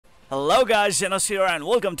Hello guys, Zennosh here and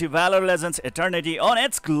welcome to Valor Legends Eternity on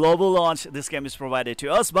its global launch. This game is provided to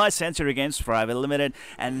us by Century Games Private Limited.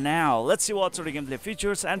 And now, let's see what sort of gameplay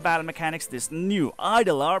features and battle mechanics this new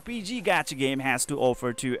idle RPG gacha game has to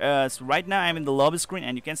offer to us. Right now I'm in the lobby screen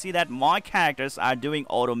and you can see that my characters are doing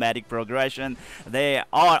automatic progression. They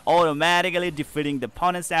are automatically defeating the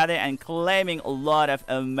opponents out there and claiming a lot of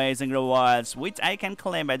amazing rewards, which I can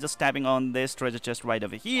claim by just tapping on this treasure chest right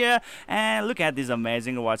over here. And look at these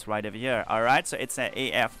amazing rewards right over here. Alright, so it's an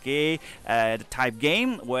AFK type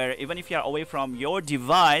game where even if you're away from your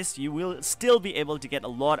device, you will still be able to get a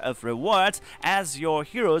lot of rewards as your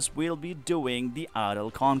heroes will be doing the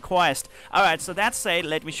idle conquest. Alright, so that said,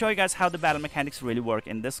 let me show you guys how the battle mechanics really work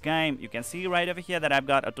in this game. You can see right over here that I've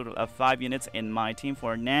got a total of 5 units in my team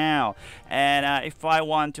for now. And if I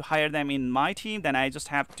want to hire them in my team, then I just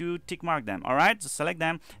have to tick mark them. Alright, just select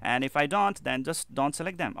them. And if I don't, then just don't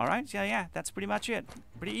select them. Alright, yeah, that's pretty much it.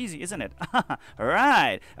 Pretty easy, isn't it?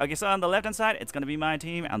 Right. Okay, so on the left hand side it's gonna be my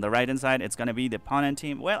team, on the right hand side it's gonna be the opponent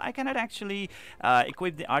team. Well, I cannot actually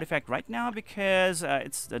equip the artifact right now because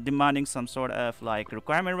it's demanding some sort of like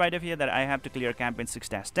requirement right over here that I have to clear campaign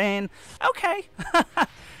 6-10. Okay.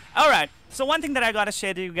 Alright, so one thing that I gotta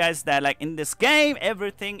share to you guys that like in this game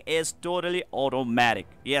everything is totally automatic.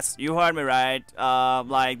 Yes, you heard me right.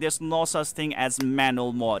 Like there's no such thing as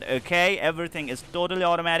manual mode. Okay, everything is totally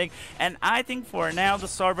automatic, and I think for now the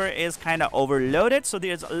server is kind of overloaded, so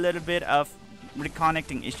there's a little bit of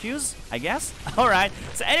reconnecting issues, I guess. Alright,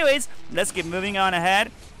 so anyways, let's keep moving on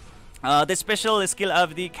ahead. The special skill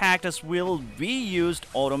of the characters will be used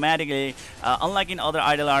automatically, unlike in other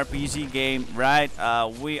idle RPG game, right?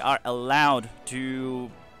 We are allowed to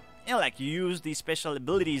like use the special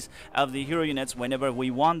abilities of the hero units whenever we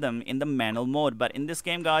want them in the manual mode, but in this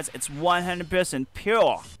game guys it's 100%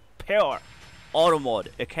 pure auto mode.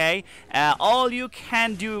 Okay, all you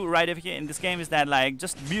can do right over here in this game is that like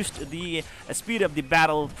just boost the speed of the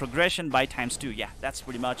battle progression by ×2. Yeah, that's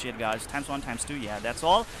pretty much it guys. ×1 ×2, yeah, that's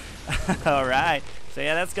all. Alright, so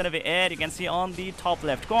yeah, that's gonna be it. You can see on the top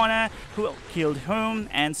left corner who killed whom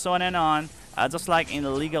and so on and on, just like in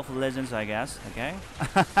the League of Legends, I guess. Okay.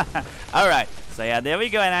 Alright, so yeah, there we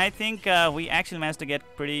go, and I think we actually managed to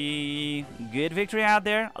get pretty good victory out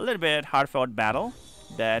there. A little bit hard fought battle,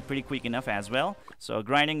 that pretty quick enough as well, so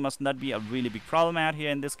grinding must not be a really big problem out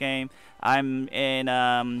here in this game. I'm in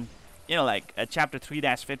like chapter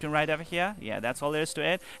 3-15 right over here. Yeah, that's all there is to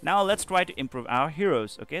it. Now let's try to improve our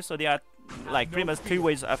heroes. Okay, so there are like pretty much 3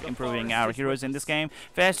 ways of improving our heroes in this game.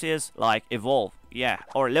 First is like evolve, yeah,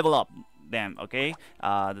 or level up them. Okay,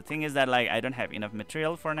 the thing is that like I don't have enough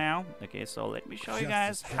material for now. Okay, so let me show you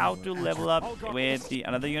guys how to level up with the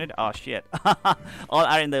another unit. Oh shit. All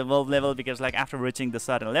are in the evolve level because like after reaching the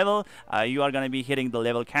certain level you are gonna be hitting the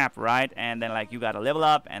level cap, right? And then like you gotta level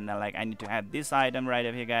up, and then like I need to have this item right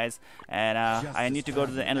over here guys, and I need to go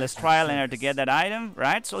to the endless trial in order to get that item,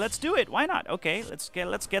 right? So let's do it. Why not? Okay, let's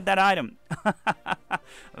get that item.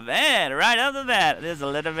 Then right after that there's a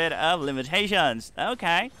little bit of limitations.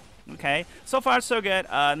 Okay, so far so good.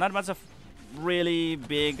 Not much of really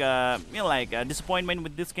big disappointment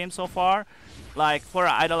with this game so far. Like for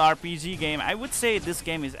an idle RPG game, I would say this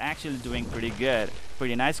game is actually doing pretty good.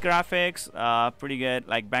 Pretty nice graphics, pretty good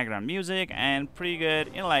like background music, and pretty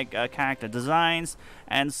good character designs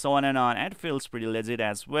and so on and on. And it feels pretty legit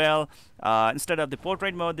as well. Instead of the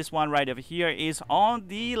portrait mode, this one right over here is on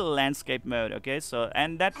the landscape mode. Okay, so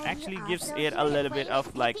and that actually gives it a little bit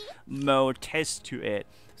of like more taste to it.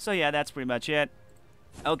 So yeah, that's pretty much it.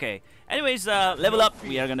 Okay, anyways, level up,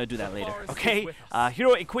 we are gonna do that later. Okay,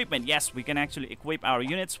 hero equipment. Yes, we can actually equip our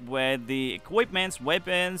units with the equipments,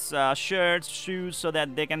 weapons, shirts, shoes, so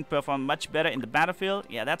that they can perform much better in the battlefield.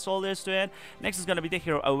 Yeah, that's all there is to it. Next is gonna be the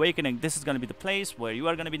hero awakening. This is gonna be the place where you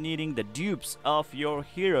are gonna be needing the dupes of your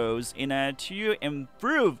heroes in order to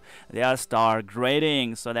improve their star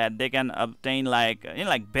grading, so that they can obtain like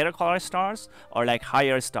better color stars or like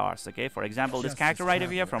higher stars. Okay, for example, this character right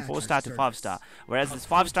over here from 4-star to 5-star, whereas this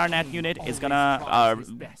 5-star net unit is gonna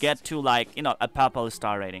get to like a purple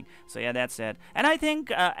star rating. So yeah, that's it. And I think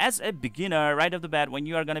as a beginner right off the bat, when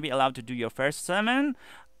you are gonna be allowed to do your first summon,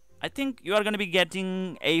 I think you are gonna be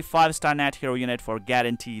getting a 5-star net hero unit for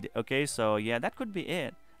guaranteed. Okay, so yeah, that could be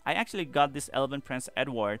it. I actually got this Elven Prince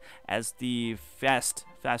Edward as the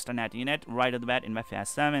faster net unit right at the bat in my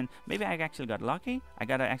fast summon. Maybe I actually got lucky. I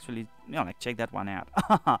gotta actually check that one out.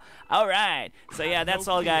 Alright, so yeah, that's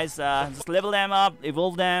all guys. Just level them up,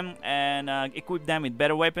 evolve them, and equip them with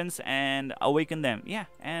better weapons and awaken them. Yeah,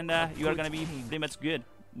 and you are gonna be pretty much good.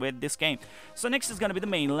 with this game. So next is gonna be the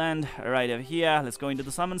mainland right over here. Let's go into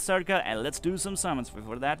the summon circle and let's do some summons.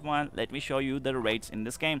 Before that one, let me show you the rates in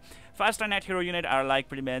this game. 5-star net hero unit are like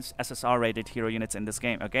pretty much SSR rated hero units in this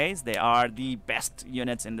game. Okay, they are the best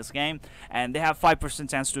units in this game, and they have 5%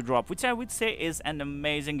 chance to drop, which I would say is an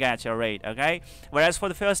amazing gacha rate. Okay, whereas for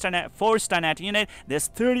the 4-star net unit, there's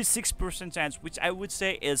 36% chance, which I would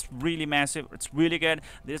say is really massive. It's really good.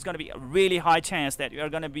 There's gonna be a really high chance that you're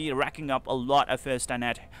gonna be racking up a lot of 4-star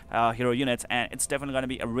net hero units, and it's definitely gonna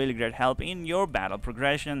be a really great help in your battle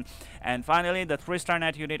progression. And finally, the 3-star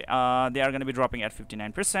net unit, they are gonna be dropping at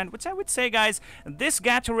 59%, which I would say, guys, this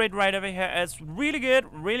gacha rate right over here is really good,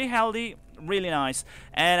 really healthy, really nice.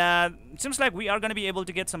 And it seems like we are going to be able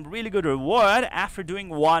to get some really good reward after doing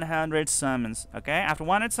 100 summons. Okay, after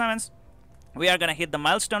 100 summons, we are gonna hit the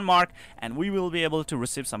milestone mark and we will be able to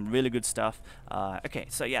receive some really good stuff. Okay,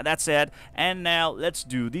 so yeah, that's it. And now let's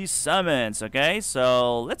do these summons. Okay,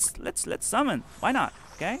 so let's summon. Why not?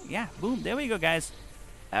 Okay, yeah, boom, there we go, guys.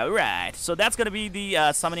 Alright, so that's gonna be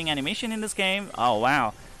the summoning animation in this game. Oh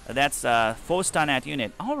wow, that's 4-star net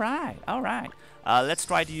unit. Alright. Let's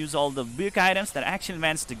try to use all the big items that I actually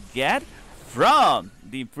managed to get from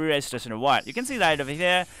the pre-registration reward. You can see right over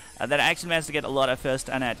here that I actually managed to get a lot of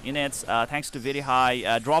 1-star net units thanks to very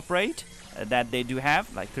high drop rate that they do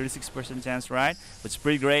have, like 36% chance, right? Which is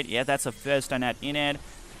pretty great. Yeah, that's a 1-star net unit.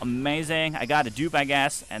 Amazing. I got a dupe, I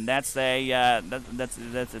guess, and that's a that's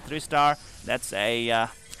a 3-star. That's a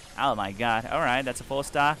oh my god. All right, that's a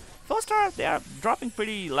 4-star. 4-star, they are dropping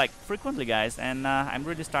pretty like frequently, guys, and I'm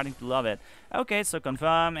really starting to love it. Okay, so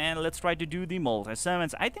confirm, and let's try to do the multi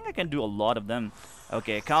summons. I think I can do a lot of them.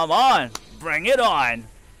 Okay, come on, bring it on.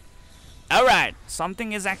 Alright,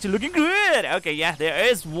 something is actually looking good. Okay, yeah, there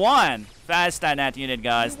is one 5-star net unit,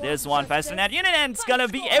 guys. There's one 5-star net unit, and it's gonna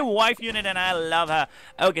be a wife unit, and I love her.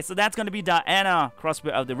 Okay, so that's gonna be Diana,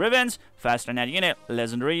 Crossbow of the Ribbons, 5-star net unit,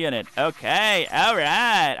 legendary unit. Okay,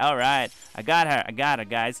 alright. I got her,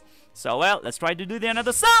 guys. So, well, let's try to do the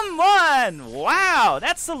another summon. Wow,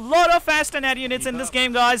 that's a lot of 5-star net units in this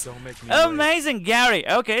game, guys. Amazing, Gary.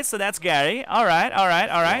 Okay, so that's Gary. Alright.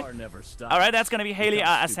 Alright, that's gonna be Haley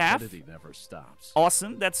Asaf.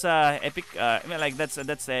 Awesome. That's epic. Like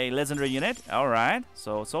that's a legendary unit. Alright.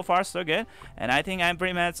 So far so good. And I think I'm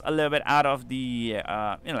pretty much a little bit out of the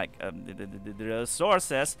the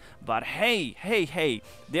resources. But hey,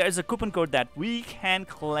 there is a coupon code that we can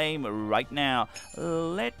claim right now.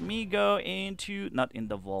 Let me go into, not in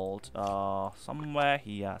the vault, somewhere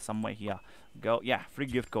here. Go, yeah, free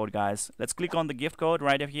gift code, guys. Let's click on the gift code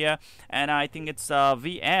right over here, and I think it's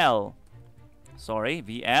VL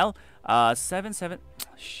 77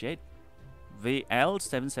 shit VL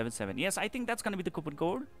 777. Yes, I think that's gonna be the coupon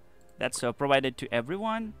code that's provided to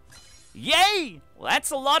everyone. Yay! Well,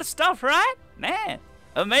 that's a lot of stuff, right? Man,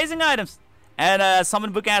 amazing items. And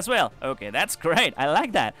summon book as well. Okay, that's great. I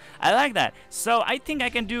like that. So I think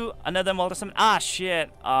I can do another multi-summon. Ah,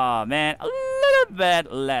 shit. Oh, man. A little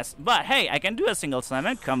bit less. But hey, I can do a single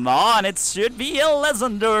summon. Come on. It should be a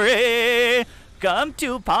legendary. Come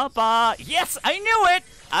to Papa. Yes, I knew it.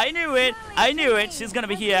 She's gonna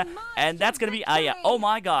be here. And that's gonna be Aya. Oh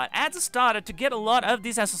my god. As a starter to get a lot of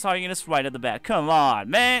these SSR units right at the back. Come on,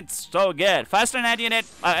 man. It's so good. 5-star net unit.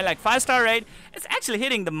 Like 5-star rate. It's actually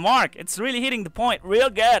hitting the mark. It's really hitting the point. Real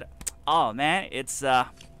good. Oh man, it's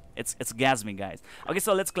gasming, guys. Okay,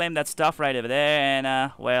 so let's claim that stuff right over there.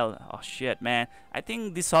 And well, oh shit, man. I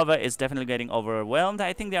think this server is definitely getting overwhelmed.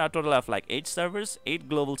 I think there are a total of like 8 servers, 8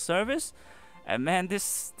 global servers. And man,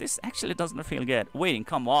 this actually doesn't feel good. Waiting,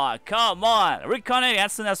 come on. Reconnect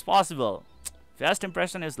as soon as possible. First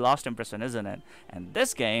impression is last impression, isn't it? And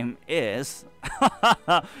this game is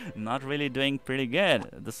not really doing pretty good.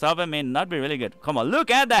 The server may not be really good. Come on,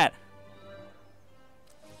 look at that.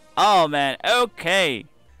 Oh man, okay.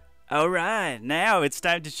 Alright, now it's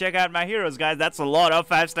time to check out my heroes, guys. That's a lot of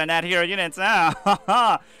 5-star net hero units.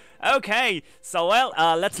 Okay, so well,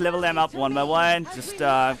 let's level them up one by one. Just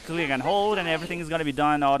click and hold, and everything is gonna be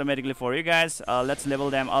done automatically for you guys. Let's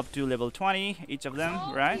level them up to level 20, each of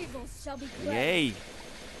them, right? Yay!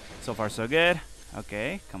 So far, so good.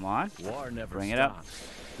 Okay, come on. Bring it up.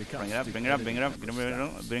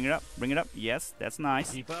 Bring it up. Yes, that's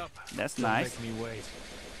nice. That's nice.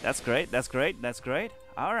 That's great.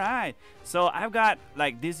 Alright, so I've got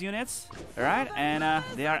like these units, alright, and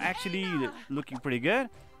they are actually looking pretty good.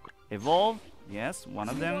 Evolve, yes, one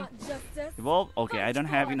of them. Evolve, okay, I don't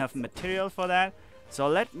have enough material for that. So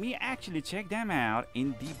let me actually check them out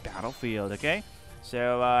in the battlefield, okay?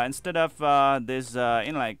 So instead of these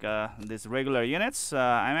regular units,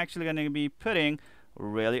 I'm actually going to be putting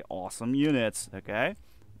really awesome units, okay?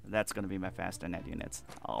 That's gonna be my faster net units.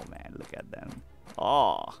 Oh man, look at them.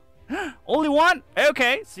 Oh, only one.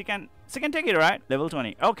 Okay, so you can take it, right? Level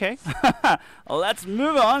 20. Okay. Let's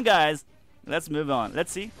move on, guys. Let's move on.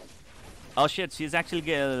 Let's see. Oh shit, she's actually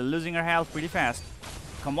losing her health pretty fast.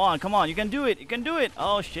 Come on, come on, you can do it. You can do it.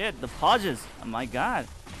 Oh shit, the podges. Oh my god,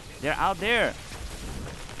 they're out there.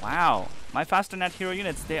 Wow, my faster net hero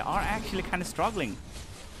units, they are actually kind of struggling.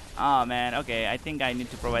 Oh man, okay, I think I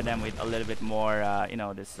need to provide them with a little bit more, you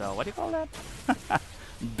know, this, what do you call that?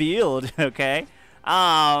 Build, okay?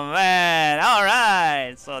 Oh man,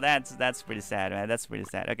 alright. So that's pretty sad, man. That's pretty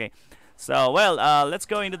sad. Okay, so, well, let's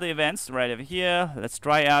go into the events right over here. Let's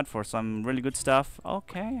try out for some really good stuff.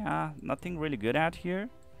 Okay, nothing really good out here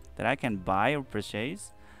that I can buy or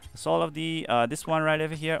purchase. So all of the, this one right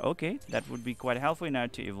over here. Okay, that would be quite helpful in order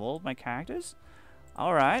to evolve my characters.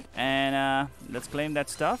 Alright, and let's claim that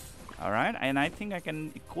stuff. Alright, and I think I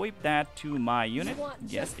can equip that to my unit.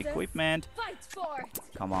 Yes, equipment.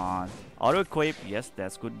 Come on. Auto-equip. Yes,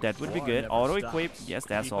 that's good. That would be good. Auto-equip. Yes,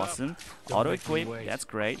 that's awesome. Auto-equip. That's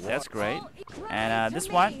great. That's great. And this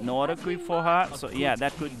one, no auto-equip for her. So yeah,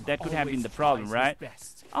 that could have been the problem, right?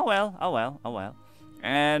 Oh well, oh well, oh well.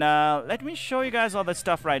 And let me show you guys all the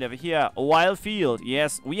stuff right over here. Wild field.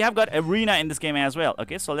 Yes, we have got arena in this game as well.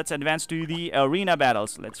 Okay, so let's advance to the arena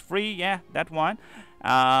battles. Let's free. Yeah, that one.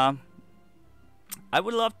 I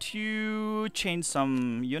would love to change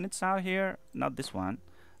some units out here. Not this one.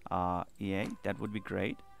 Yeah, that would be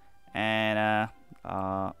great. And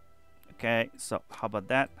okay, so how about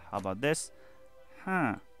that? How about this?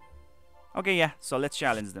 Huh. Okay, yeah, so let's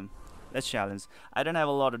challenge them. Let's challenge. I don't have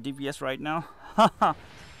a lot of DPS right now.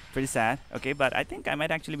 Pretty sad. Okay, but I think I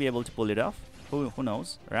might actually be able to pull it off. Who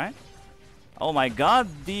knows, right? Oh my god,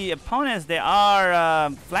 the opponents, they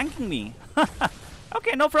are flanking me.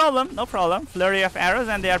 Okay, no problem, no problem. Flurry of arrows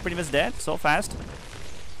and they are pretty much dead so fast.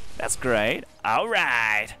 That's great.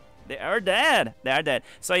 Alright. They are dead. They are dead.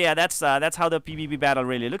 So yeah, that's how the PvP battle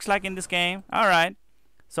really looks like in this game. Alright.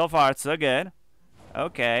 So far, so good.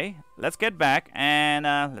 Okay, let's get back and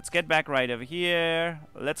let's get back right over here.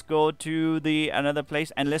 Let's go to the another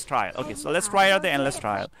place, endless trial. Okay, so let's try out the endless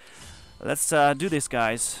trial. Let's do this,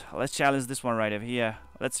 guys. Let's challenge this one right over here.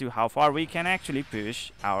 Let's see how far we can actually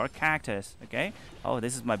push our characters. Okay. Oh,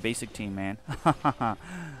 this is my basic team, man.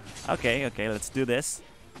 Okay, let's do this.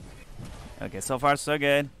 Okay, so far so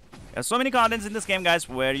good. There's so many contents in this game, guys,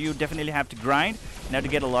 where you definitely have to grind in order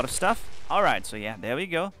to get a lot of stuff. All right, so yeah, there we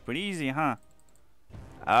go. Pretty easy, huh?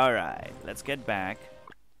 Alright, let's get back.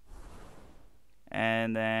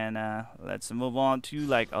 And then let's move on to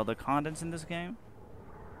like other contents in this game.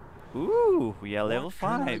 Ooh, we are level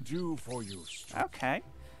 5. What can I do for you? Okay.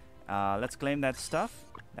 Let's claim that stuff.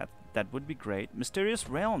 That would be great. Mysterious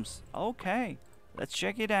realms. Okay. Let's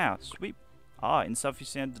check it out. Sweep. Ah,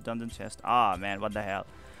 insufficient dungeon chest. Ah, man, what the hell?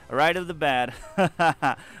 Right off the bat.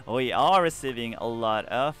 We are receiving a lot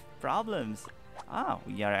of problems. Ah,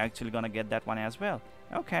 we are actually gonna get that one as well.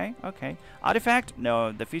 Okay. Artifact?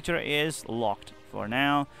 No, the feature is locked for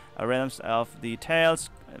now. Realms of the Tales,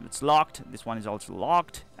 it's locked. This one is also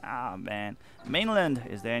locked. Ah, man. Mainland,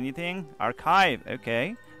 is there anything? Archive,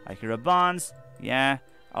 okay. Hero bonds, yeah.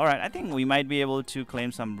 Alright, I think we might be able to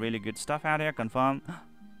claim some really good stuff out here. Confirm.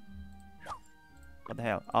 What the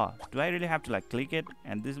hell? Oh, do I really have to like click it?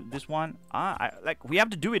 And this one? Like we have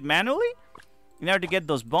to do it manually in order to get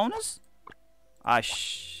those bonus?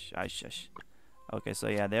 Shush. Okay, so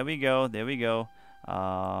yeah, there we go.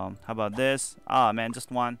 How about this? Ah, man,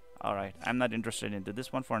 just one. All right, I'm not interested into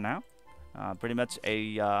this one for now. Pretty much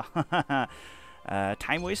a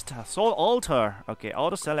time waste. Soul altar. Okay,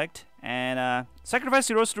 auto select and sacrifice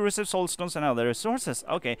heroes to receive soul stones and other resources.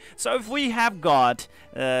 Okay, so if we have got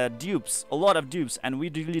dupes, a lot of dupes, and we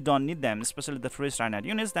really don't need them, especially the free star net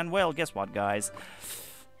units, then well, guess what, guys?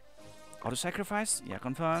 Auto sacrifice, yeah,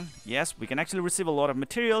 confirm. Yes, we can actually receive a lot of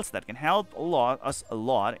materials that can help us a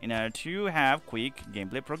lot in order to have quick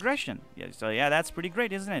gameplay progression. Yeah, so yeah, that's pretty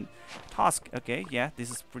great, isn't it? Task, okay, yeah,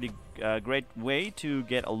 this is pretty great way to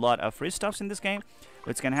get a lot of free stuffs in this game,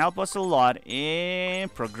 which can help us a lot in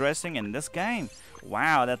progressing in this game.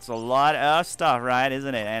 Wow, that's a lot of stuff, right,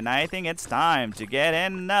 isn't it? And I think it's time to get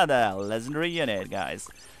another legendary unit, guys.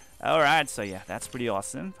 Alright, so yeah, that's pretty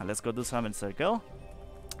awesome. Let's go to summon circle.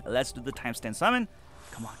 Let's do the times 10 summon.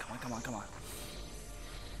 Come on.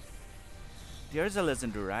 There's a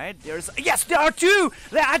legendary, right? Yes, there are two!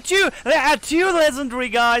 There are two legendary,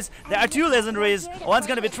 guys! There are two legendaries. One's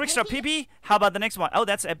gonna be Trickster PP. How about the next one? Oh,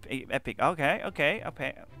 that's epic. Okay.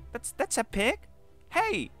 That's epic.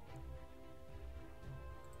 Hey!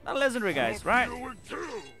 Not legendary, guys, right?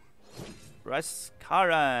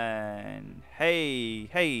 Raskaran. Hey,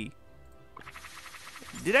 hey.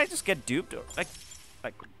 Did I just get duped? Or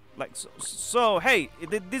so hey,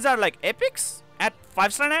 these are like epics at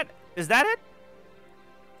 5-star net? Is that it?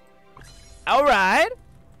 Alright.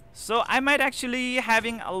 So I might actually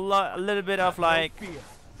having a little bit of like,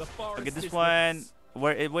 okay, this one,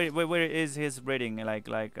 where is his rating?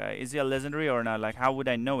 Is he a legendary or not? Like, how would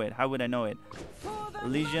I know it? How would I know it?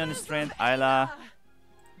 Legion, strength, Isla.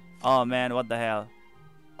 Oh man, what the hell?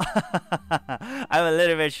 I'm a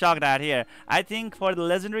little bit shocked out here. I think for the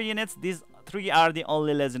legendary units, these 3 are the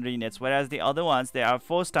only legendary units, whereas the other ones, they are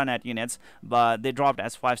 4-star net units, but they dropped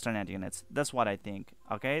as 5-star net units. That's what I think.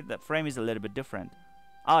 Okay, the frame is a little bit different.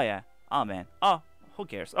 Oh yeah. Oh man. Oh, who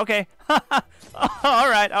cares? Okay.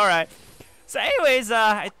 Alright. So anyways,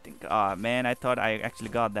 I think, oh man, I thought I actually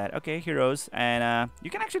got that. Okay, heroes, and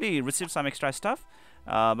you can actually receive some extra stuff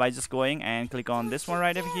by just going and click on this one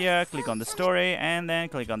right over here, click on the story, and then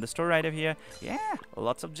click on the store right over here. Yeah,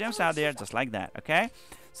 lots of gems out there, just like that. Okay,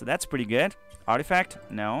 so that's pretty good. Artifact,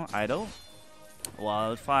 no. Idol,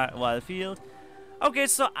 wild field. Okay,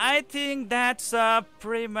 so I think that's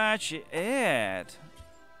pretty much it.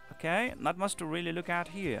 Okay, not much to really look at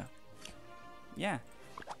here. Yeah,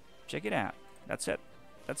 check it out. That's it,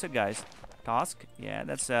 guys. Task, yeah,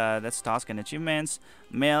 that's task and achievements.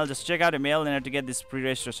 Mail, just check out the mail in order to get this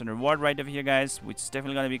pre-registration reward right over here, guys, which is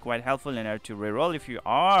definitely going to be quite helpful in order to reroll if you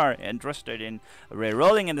are interested in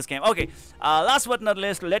rerolling in this game. Okay, last but not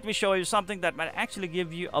least, let me show you something that might actually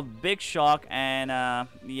give you a big shock and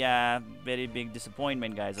yeah, very big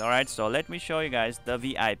disappointment, guys. All right, so let me show you guys the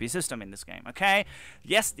VIP system in this game. Okay,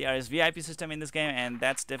 yes, there is VIP system in this game, and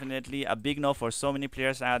that's definitely a big no for so many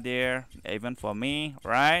players out there, even for me,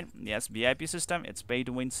 right? Yes, VIP system, it's pay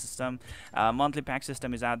to win system. Monthly pack system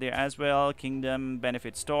is out there as well. Kingdom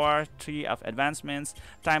benefit store, tree of advancements,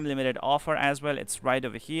 time limited offer as well. It's right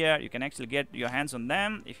over here. You can actually get your hands on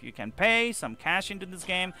them if you can pay some cash into this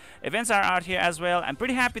game. Events are out here as well. I'm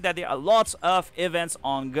pretty happy that there are lots of events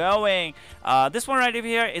ongoing. This one right over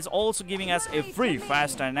here is also giving us a free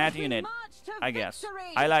 5-star net unit, I guess.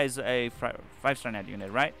 Isla is a 5-star net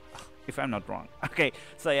unit, right? If I'm not wrong. Okay,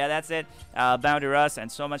 so yeah, that's it. Bounty Rush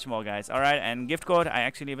and so much more, guys. Alright, and gift code, I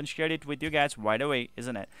actually even shared it with you guys right away,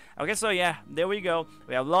 isn't it? Okay, so yeah, there we go.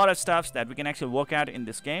 We have a lot of stuff that we can actually work out in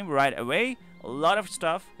this game right away. A lot of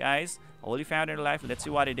stuff, guys. Only found in life. Let's see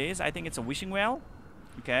what it is. I think it's a wishing well.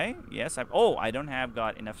 Okay, yes. I don't have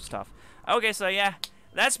got enough stuff. Okay, so yeah,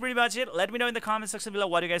 that's pretty much it. Let me know in the comment section below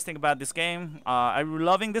what you guys think about this game. Are you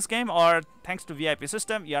loving this game, or thanks to VIP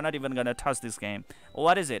system, you're not even gonna touch this game?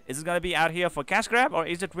 What is it? Is it gonna be out here for cash grab, or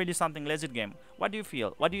is it really something legit game? What do you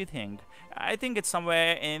feel? What do you think? I think it's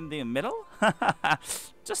somewhere in the middle.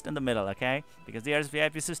 Just in the middle, okay? Because there's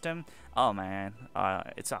VIP system. Oh man,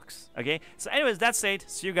 it sucks. Okay, so anyways, that's it.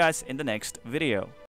 See you guys in the next video.